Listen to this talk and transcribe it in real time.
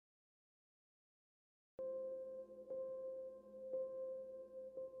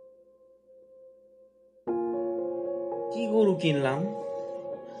কি গরু কিনলাম,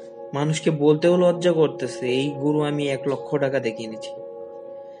 মানুষকে বলতেও লজ্জা করতেছে। এই গরু আমি 1,00,000 টাকা দিয়ে কিনেছি।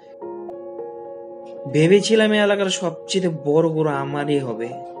 ভেবেছিলাম এই এলাকার সবচেয়ে বড় গরু আমারই হবে।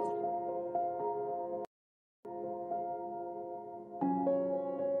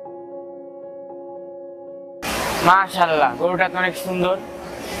 মাশাআল্লাহ, গরুটা তো অনেক সুন্দর।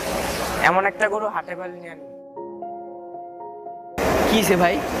 এমন একটা গরু হাটে পাইনি আমি। কিসে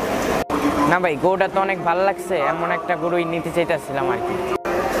ভাই? না ভাই, গরুটা তো অনেক ভালো লাগছে, এমন একটা গরুই নিতে চাইতেছিলাম আর কি।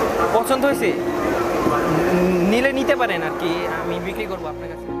 পছন্দ হয়েছে? নিলে নিতে পারেন আর কি, আমি বিক্রি করবো আপনার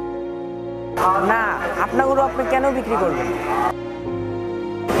কাছে। না, আপনার গরু আপনি কেন বিক্রি করবেন?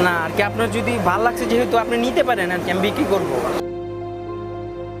 না আর কি, আপনার যদি ভালো লাগছে যেহেতু আপনি নিতে পারেন আর কি, আমি বিক্রি করবো।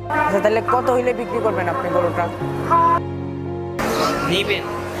 আচ্ছা, তাহলে কত হইলে বিক্রি করবেন আপনি গরুটা? নিবেন?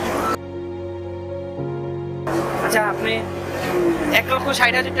 আচ্ছা, আপনি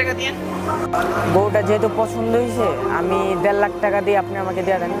 1,60,000 টাকা দিয়েন। গরুটা যেহেতু পছন্দ হয়েছে, আমি 1.5 লাখ টাকা দিয়ে আপনি আমাকে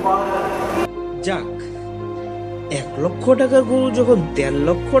দিয়ে দেন। যাক, 1,00,000 টাকার গরু যখন 1.5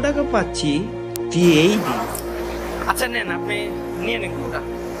 লক্ষ টাকা পাচ্ছি, দিয়েই দিই। আচ্ছা নেন, আপনি নিয়ে নেন গরুটা।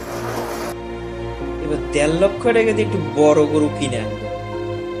 এবার 1.5 লক্ষ টাকা দিয়ে একটু বড় গরু কিনে আনবো,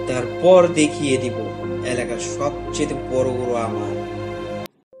 তারপর দেখিয়ে দিব এলাকার সবচেয়ে বড় গরু আমার।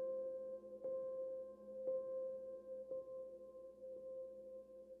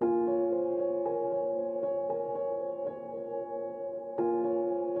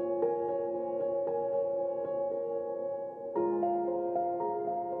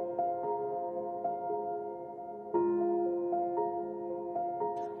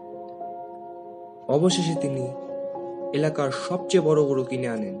 অবশেষে তিনি এলাকার সবচেয়ে বড় গরু কিনে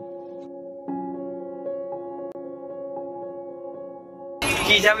আনেন।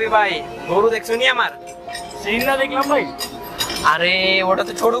 কি যাবে ভাই, গরু দেখছো নি আমার? সিনটা দেখলাম ভাই। আরে ওটা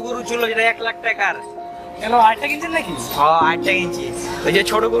তো ছোট গরু ছিল, যেটা 1 লাখ টাকার। কেন, আটটা কিনছেন নাকি? হ্যাঁ, 8টা কিনছি। ওই যে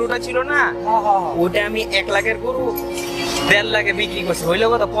ছোট গরুটা ছিল না, ওটা আমি 1 লাখের গরু 1.5 লাখে বিক্রি করছি। হইলো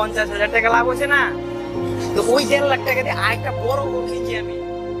কত, 50,000 টাকা লাভ হয়েছে না? তো ওই 1.5 লাখ টাকা দিয়ে আরেকটা বড় গরু কিনছি আমি।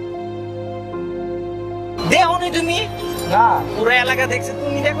 দেও নি তুমি? না। পুরো এলাকা দেখছে,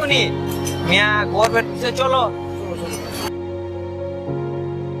 তুমি দেখো নি? মিয়া গর্বের পিছে চলো।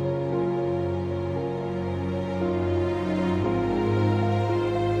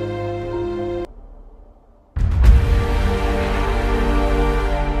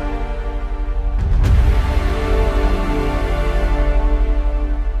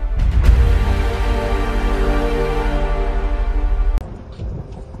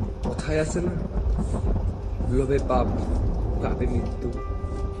 কথায় আছে না, লোভে পাপ, পাপে মৃত্যু।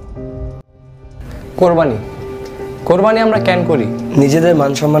 কোরবানি কোরবানি আমরা কেন করি? নিজেদের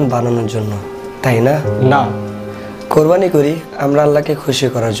মান সম্মান বানানোর জন্য, তাই না? না, কোরবানি করি আমরা আল্লাহকে খুশি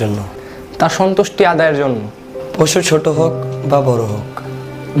করার জন্য, তার সন্তুষ্টি আদায়ের জন্য। পশু ছোট হোক বা বড় হোক,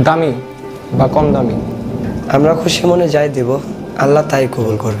 দামি বা কম দামি, আমরা খুশি মনে যাই দেব, আল্লাহ তাই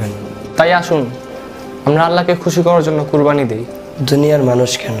কবুল করবেন। তাই আসুন আমরা আল্লাহকে খুশি করার জন্য কুরবানি দেই, দুনিয়ার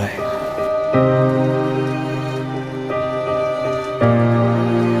মানুষকে নয়।